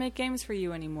this. They don't make games for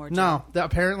you anymore, Jim. No,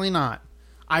 apparently not.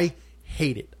 I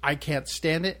hate it. I can't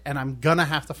stand it, and I'm gonna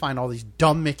have to find all these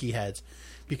dumb Mickey heads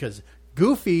because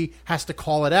Goofy has to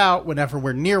call it out whenever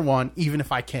we're near one, even if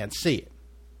I can't see it.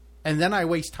 And then I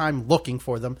waste time looking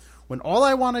for them when all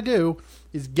I want to do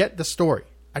is get the story.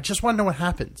 I just want to know what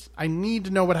happens. I need to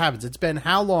know what happens. It's been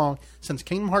how long since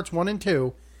Kingdom Hearts 1 and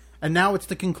 2, and now it's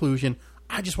the conclusion.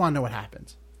 I just want to know what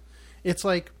happens. It's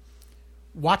like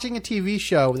watching a TV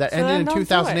show that ended in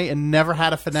 2008 and never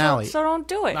had a finale. So don't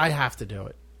do it. I have to do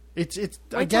it. It's Wait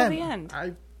again. till the end.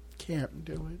 I can't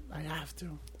do it. I have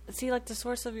to. see, like, the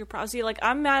source of your problem. See, like,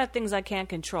 I'm mad at things I can't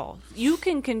control. You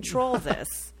can control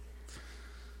this.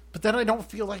 But then I don't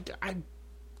feel like I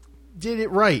did it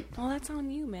right. Well, that's on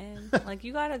you, man. Like,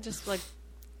 you gotta just, like,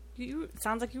 it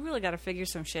sounds like you really gotta figure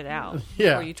some shit out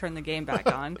before you turn the game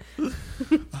back on.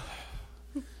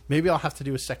 Maybe I'll have to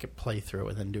do a second playthrough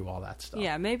and then do all that stuff.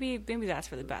 Yeah, maybe that's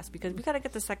for the best, because we gotta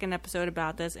get the second episode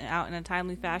about this out in a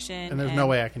timely fashion. And there's no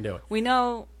way I can do it. We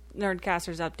know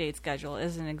Nerdcaster's update schedule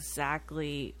isn't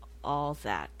exactly all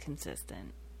that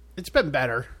consistent. It's been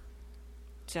better.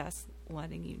 Just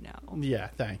letting you know. Yeah,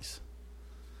 thanks.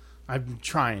 I'm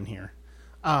trying here.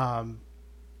 I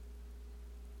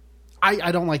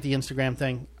don't like the Instagram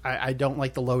thing. I don't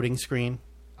like the loading screen.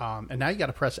 And now you got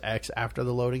to press X after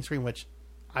the loading screen, which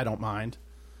I don't mind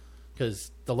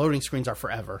because the loading screens are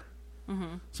forever.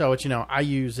 Mm-hmm. So it's, I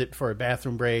use it for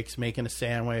bathroom breaks, making a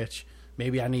sandwich.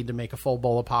 Maybe I need to make a full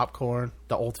bowl of popcorn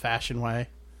the old-fashioned way.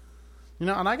 And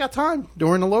I got time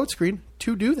during the load screen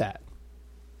to do that.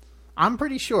 I'm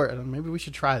pretty sure, and maybe we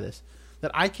should try this,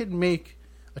 that I could make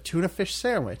a tuna fish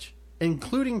sandwich,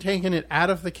 including taking it out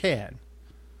of the can,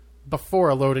 before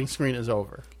a loading screen is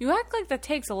over. You act like that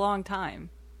takes a long time.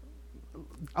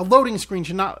 A loading screen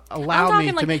should not allow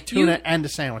me to make tuna and a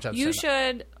sandwich at the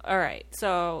same time. All right,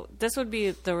 so this would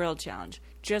be the real challenge.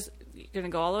 You're going to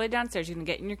go all the way downstairs, you're going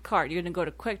to get in your cart, you're going to go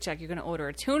to Quick Check, you're going to order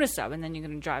a tuna sub, and then you're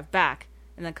going to drive back.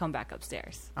 And then come back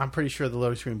upstairs. I'm pretty sure the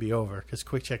loading screen will be over because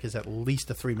Quick Check is at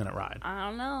least a 3-minute ride. I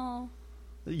don't know.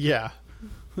 Yeah.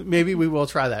 Maybe we will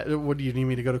try that. What, do you need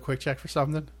me to go to Quick Check for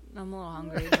something? I'm a little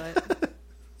hungry,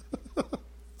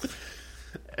 but...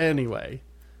 Anyway.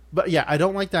 But yeah, I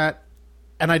don't like that.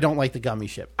 And I don't like the gummy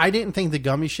ship. I didn't think the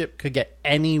gummy ship could get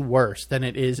any worse than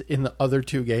it is in the other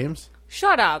two games.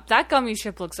 Shut up. That gummy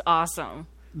ship looks awesome.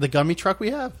 The gummy truck we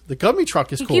have? The gummy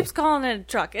truck is cool. He keeps calling it a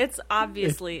truck. It's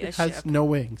obviously a ship. It has no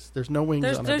wings. There's no wings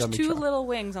on a gummy truck. There's two little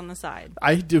wings on the side.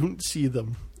 I don't see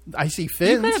them. I see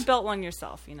fins. You could have built one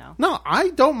yourself, No,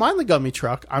 I don't mind the gummy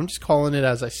truck. I'm just calling it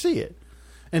as I see it.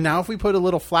 And now if we put a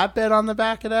little flatbed on the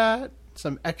back of that,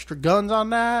 some extra guns on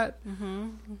that,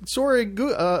 Sorry,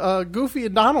 Goofy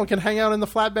and Donald can hang out in the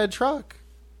flatbed truck.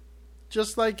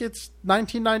 Just like it's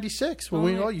 1996 when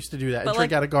we all used to do that and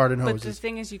drink out of garden hoses. But the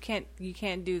thing is, you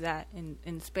can't do that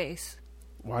in space.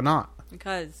 Why not?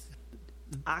 Because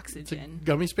oxygen. It's a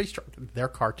gummy space truck. They're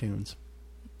cartoons.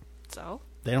 So?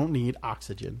 They don't need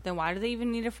oxygen. Then why do they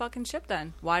even need a fucking ship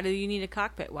then? Why do you need a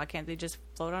cockpit? Why can't they just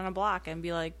float on a block and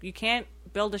be like, you can't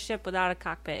build a ship without a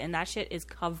cockpit, and that shit is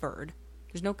covered.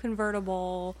 There's no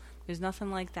convertible. There's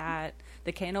nothing like that.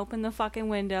 They can't open the fucking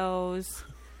windows.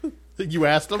 You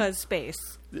asked them? Because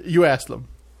space. You asked them.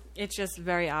 It's just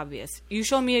very obvious. You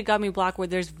show me a gummy block where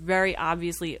there's very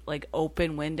obviously like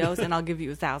open windows, and I'll give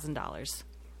you $1,000.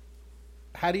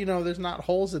 How do you know there's not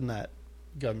holes in that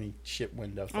gummy ship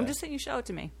window thing? I'm just saying you show it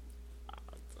to me.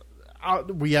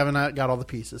 We haven't got all the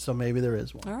pieces, so maybe there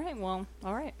is one. All right, well,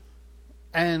 all right.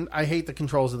 And I hate the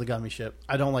controls of the gummy ship.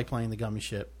 I don't like playing the gummy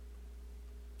ship.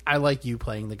 I like you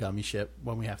playing the gummy ship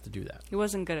when we have to do that. He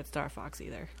wasn't good at Star Fox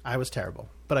either. I was terrible,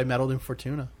 but I medaled in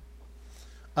Fortuna.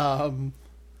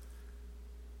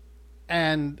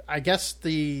 And I guess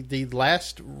the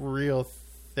last real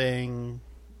thing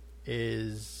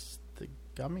is the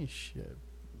gummy ship.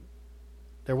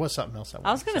 There was something else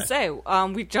I was going to say.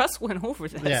 We just went over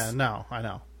this. Yeah, no, I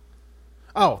know.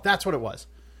 Oh, that's what it was.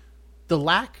 The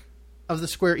lack of the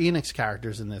Square Enix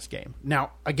characters in this game.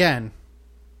 Now, again,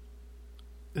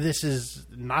 this is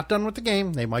not done with the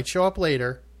game. They might show up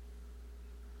later.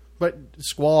 But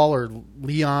Squall or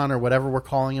Leon or whatever we're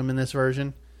calling him in this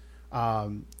version,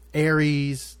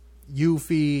 Ares,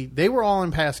 Yuffie, they were all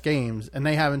in past games, and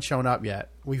they haven't shown up yet.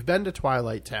 We've been to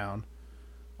Twilight Town.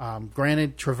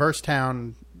 Granted, Traverse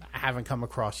Town I haven't come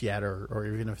across yet, or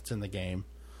even if it's in the game.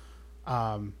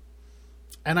 And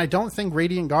I don't think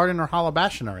Radiant Garden or Hollow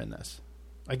Bastion are in this.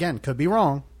 Again, could be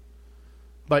wrong.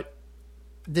 But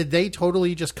did they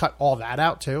totally just cut all that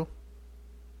out too?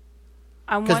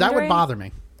 Because that would bother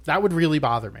me. That would really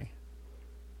bother me.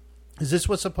 Is this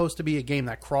was supposed to be a game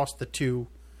that crossed the two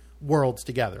worlds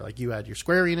together? Like you had your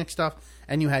Square Enix stuff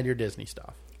and you had your Disney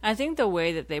stuff. I think the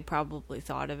way that they probably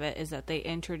thought of it is that they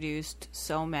introduced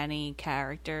so many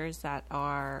characters that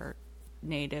are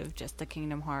native just to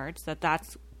Kingdom Hearts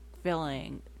that's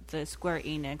filling the Square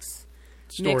Enix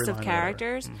mix of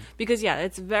characters. Because yeah,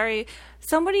 it's very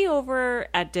somebody over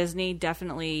at Disney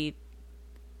definitely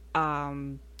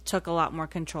took a lot more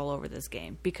control over this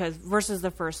game because versus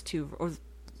the first two or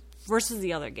versus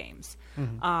the other games.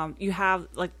 You have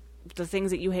like the things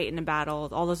that you hate in a battle,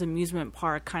 all those amusement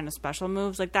park kind of special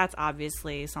moves, like that's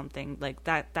obviously something like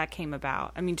that came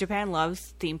about. I mean, Japan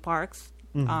loves theme parks.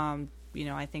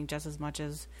 I think just as much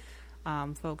as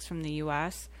folks from the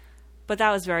U.S., but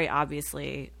that was very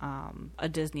obviously a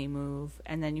Disney move.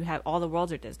 And then you have all the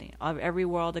worlds are Disney. Every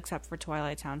world except for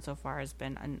Twilight Town so far has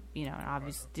been, an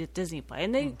obvious Disney play.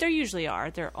 And they usually are.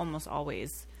 They're almost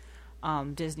always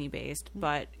Disney based.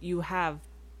 But you have,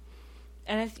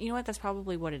 and you know what? That's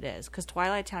probably what it is. Because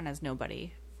Twilight Town has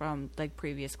nobody from like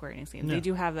previous Square Enix games. Yeah. They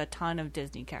do have a ton of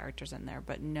Disney characters in there,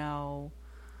 but no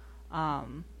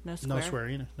Square. No Square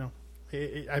Enix, no.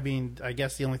 I mean, I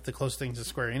guess the closest thing to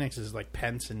Square Enix is like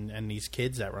Pence and these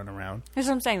kids that run around. That's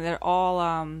what I'm saying. They're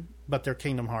all... but they're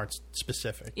Kingdom Hearts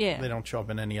specific. Yeah. They don't show up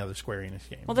in any other Square Enix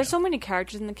game. Well, there's so many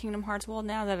characters in the Kingdom Hearts world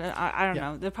now that I don't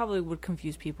know. They probably would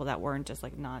confuse people that weren't just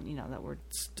like that were...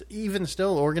 Even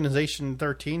still, Organization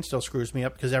 13 still screws me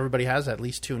up because everybody has at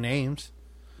least 2 names.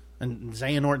 And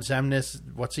Xehanort, Xemnas,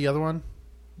 what's the other one?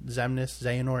 Xemnas,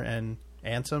 Xehanort, and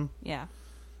Ansem. Yeah.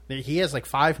 He has like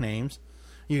 5 names.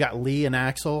 You got Lee and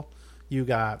Axel. You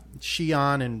got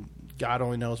Xion, and God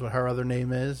only knows what her other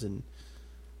name is. And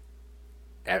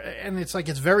it's like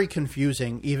it's very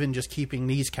confusing, even just keeping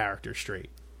these characters straight.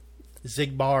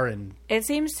 Zigbar and... It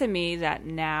seems to me that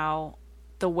now,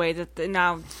 the way that...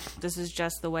 now, this is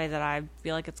just the way that I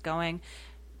feel like it's going.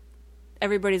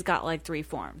 Everybody's got like 3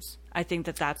 forms. I think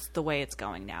that that's the way it's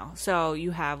going now. So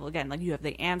you have, again, like you have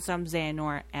the Ansem,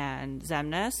 Xehanort, and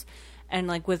Xemnas. And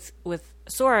like with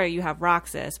Sora, you have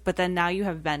Roxas, but then now you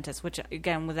have Ventus, which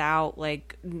again, without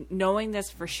like knowing this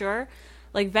for sure,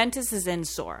 like Ventus is in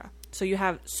Sora. So you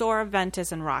have Sora,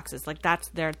 Ventus, and Roxas. Like that's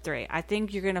their 3. I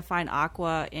think you're gonna find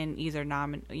Aqua in either in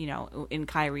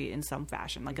Kairi in some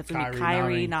fashion. Like it's gonna be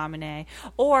Kairi, Naminé,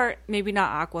 or maybe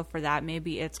not Aqua for that.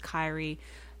 Maybe it's Kairi,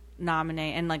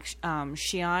 Naminé, and like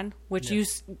Xion, which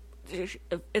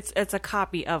it's a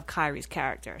copy of Kairi's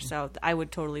character. So I would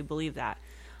totally believe that.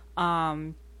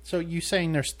 So you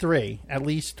saying there's 3, at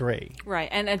least 3. Right.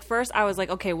 And at first I was like,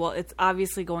 okay, well, it's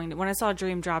obviously going to... When I saw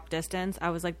Dream Drop Distance,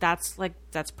 I was like, that's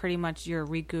pretty much your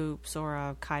Riku,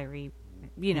 Sora, Kairi,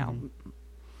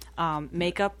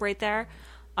 makeup right there.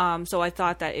 So I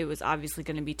thought that it was obviously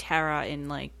going to be Terra in,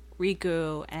 like,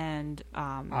 Riku and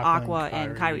Aqua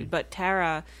and Kairi. But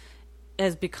Terra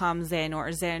has become Xehanort, or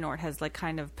Xehanort has, like,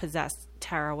 kind of possessed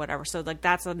Terra, whatever. So, like,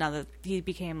 that's another... He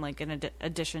became, like, an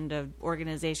addition to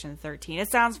Organization 13. It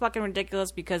sounds fucking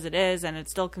ridiculous because it is, and it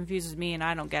still confuses me, and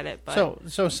I don't get it, but...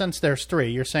 So since there's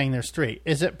 3, you're saying there's 3.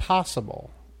 Is it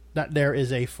possible that there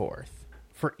is a 4th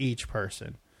for each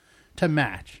person to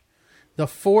match the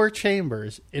 4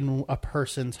 chambers in a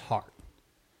person's heart?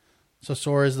 So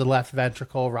Sora is the left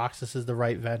ventricle, Roxas is the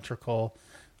right ventricle,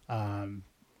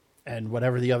 and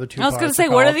whatever the other 2 parts I was going to say,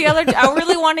 what are the other... I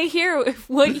really want to hear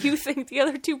what you think the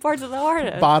other 2 parts of the heart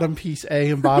is. Bottom piece A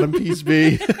and bottom piece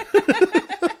B.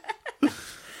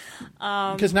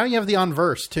 Because now you have the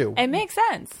unversed, too. It makes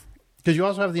sense. Because you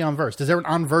also have the unversed. Is there an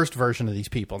unversed version of these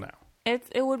people now?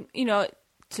 It would,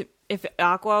 if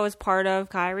Aqua was part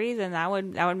of Kairi, then that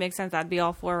would make sense. That'd be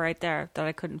all 4 right there that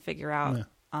I couldn't figure out.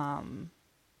 Yeah.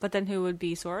 But then who would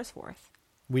be Sora's 4th?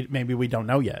 Maybe we don't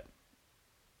know yet.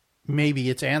 Maybe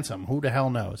it's Ansem. Who the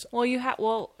hell knows?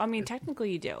 Well, I mean,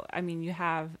 technically you do. I mean, you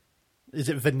have... Is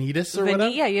it Vanitas or whatever?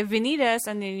 Yeah, you have Vanitas,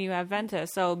 and then you have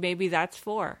Ventus. So maybe that's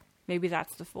 4. Maybe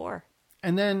that's the 4.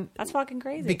 And then... That's fucking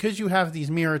crazy. Because you have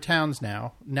these mirror towns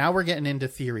now. Now we're getting into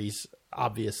theories,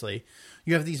 obviously.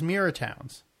 You have these mirror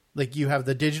towns. Like, you have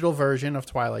the digital version of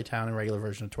Twilight Town and regular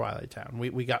version of Twilight Town.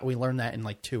 We learned that in,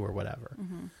 like, 2 or whatever.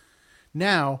 Mm-hmm.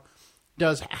 Now,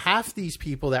 does half these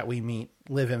people that we meet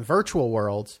live in virtual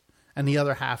worlds... and the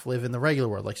other half live in the regular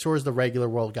world? Like, Sora's the regular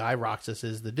world guy, Roxas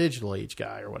is the digital age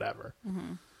guy, or whatever.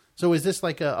 Mm-hmm. So is this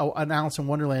like an Alice in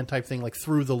Wonderland type thing, like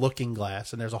through the looking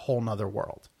glass, and there's a whole nother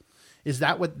world? Is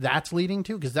that what that's leading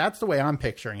to? Because that's the way I'm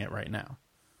picturing it right now.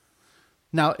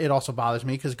 Now, it also bothers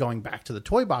me because going back to the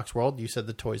toy box world, you said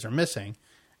the toys are missing.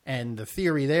 And the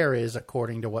theory there is,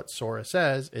 according to what Sora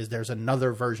says, is there's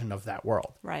another version of that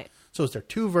world. Right. So is there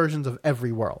 2 versions of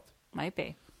every world? Might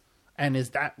be. And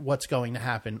is that what's going to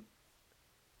happen?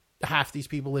 Half these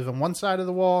people live on one side of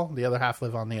the wall, the other half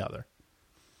live on the other.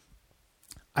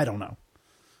 I don't know.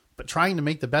 But trying to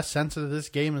make the best sense of this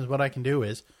game is what I can do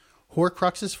is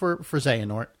Horcruxes for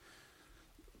Xehanort,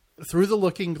 through the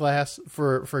looking glass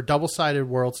for double-sided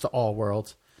worlds to all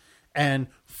worlds, and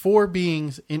 4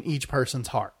 beings in each person's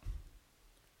heart.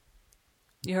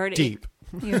 You heard it. Deep.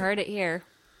 You heard it here.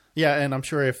 Yeah, and I'm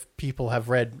sure if people have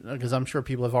read, because I'm sure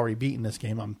people have already beaten this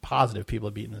game. I'm positive people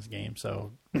have beaten this game.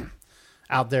 So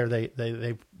out there,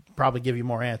 they probably give you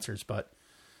more answers. But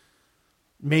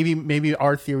maybe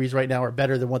our theories right now are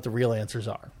better than what the real answers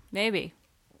are. Maybe.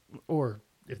 Or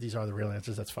if these are the real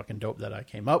answers, that's fucking dope that I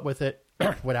came up with it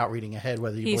without reading ahead.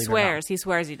 Whether you believe swears, it or not. he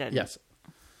swears he did. Yes,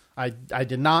 I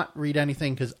did not read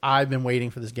anything because I've been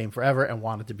waiting for this game forever and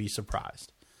wanted to be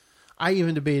surprised. I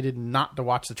even debated not to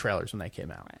watch the trailers when they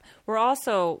came out. Right. We're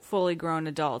also fully grown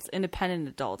adults, independent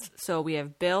adults, so we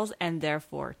have bills and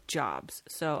therefore jobs.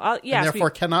 So yes, and therefore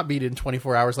cannot beat it in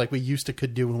 24 hours like we used to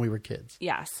could do when we were kids.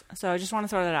 Yes. So I just want to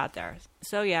throw that out there.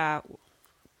 So yeah,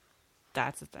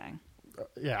 that's the thing.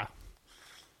 Yeah.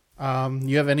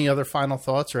 You have any other final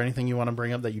thoughts or anything you want to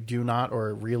bring up that you do not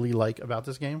or really like about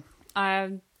this game?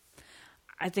 I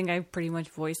think I pretty much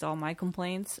voiced all my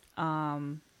complaints.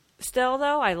 Still,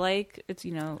 though, I like it's.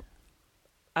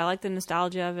 I like the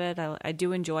nostalgia of it. I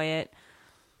do enjoy it.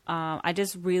 I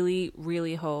just really,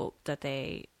 really hope that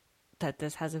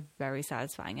this has a very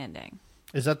satisfying ending.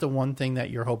 Is that the one thing that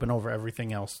you're hoping over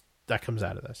everything else that comes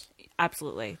out of this?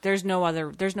 Absolutely. There's no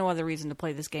other reason to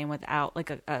play this game without like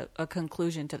a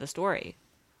conclusion to the story.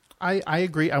 I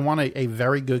agree. I want a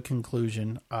very good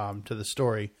conclusion to the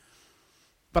story,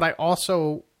 but I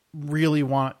also really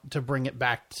want to bring it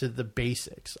back to the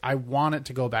basics. I want it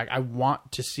to go back. I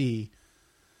want to see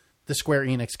the Square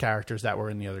Enix characters that were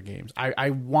in the other games.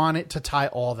 I want it to tie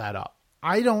all that up.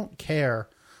 I don't care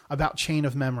about Chain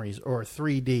of Memories or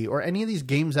 3D or any of these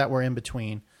games that were in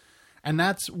between. And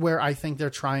that's where I think they're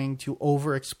trying to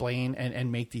over-explain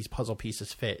and make these puzzle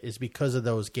pieces fit, is because of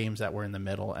those games that were in the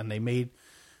middle. And they made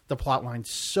the plot line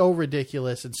so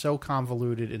ridiculous and so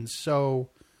convoluted and so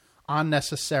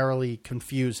unnecessarily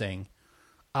confusing,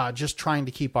 just trying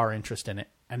to keep our interest in it.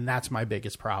 And that's my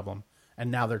biggest problem.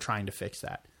 And now they're trying to fix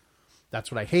that.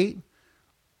 That's what I hate.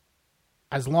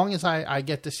 As long as I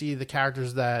get to see the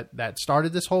characters that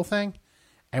started this whole thing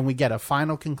and we get a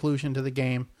final conclusion to the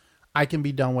game, I can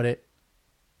be done with it.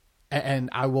 And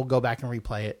I will go back and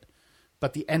replay it.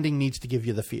 But the ending needs to give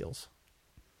you the feels.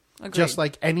 Agreed. Just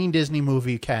like any Disney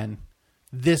movie can.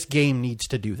 This game needs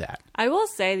to do that. I will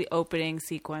say the opening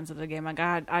sequence of the game, I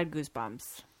had goosebumps.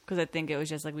 Because I think it was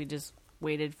just like we just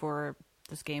waited for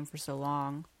this game for so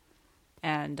long.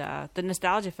 And the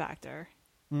nostalgia factor.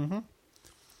 Mm-hmm.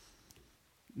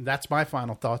 That's my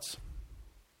final thoughts.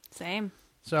 Same.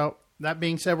 So, that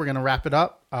being said, we're going to wrap it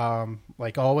up.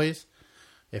 Like always,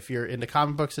 if you're into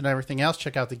comic books and everything else,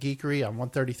 check out The Geekery on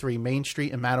 133 Main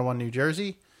Street in Mattawa, New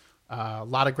Jersey. A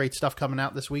lot of great stuff coming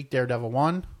out this week. Daredevil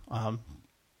 1.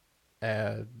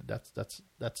 That's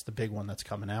the big one that's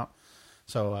coming out.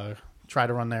 So try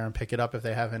to run there and pick it up if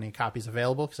they have any copies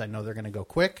available, because I know they're going to go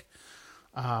quick.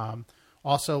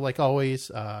 Also, like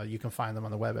always, you can find them on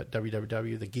the web at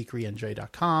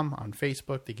www.thegeekerynj.com, on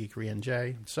Facebook, The Geekery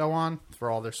NJ, and so on, for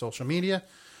all their social media.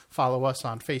 Follow us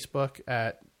on Facebook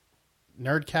at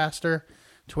Nerdcaster,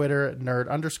 Twitter at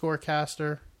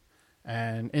Nerd_caster,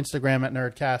 and Instagram at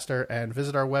Nerdcaster, and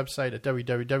visit our website at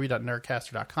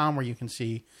www.nerdcaster.com, where you can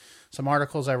see some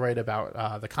articles I write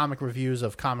about the comic reviews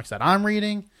of comics that I'm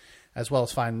reading, as well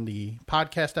as find the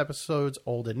podcast episodes,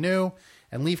 old and new,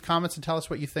 and leave comments and tell us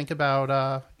what you think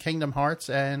about Kingdom Hearts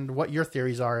and what your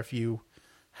theories are if you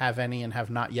have any and have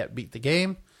not yet beat the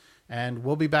game. And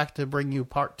we'll be back to bring you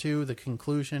part 2, the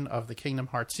conclusion of the Kingdom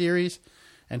Hearts series.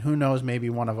 And who knows, maybe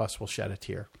one of us will shed a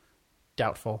tear.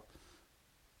 Doubtful.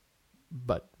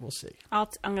 But we'll see. I'm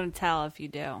going to tell if you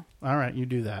do. All right, you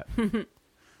do that.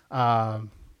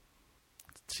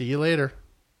 See you later.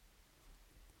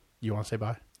 You want to say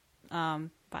bye?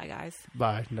 Bye, guys.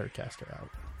 Bye. Nerdcaster out.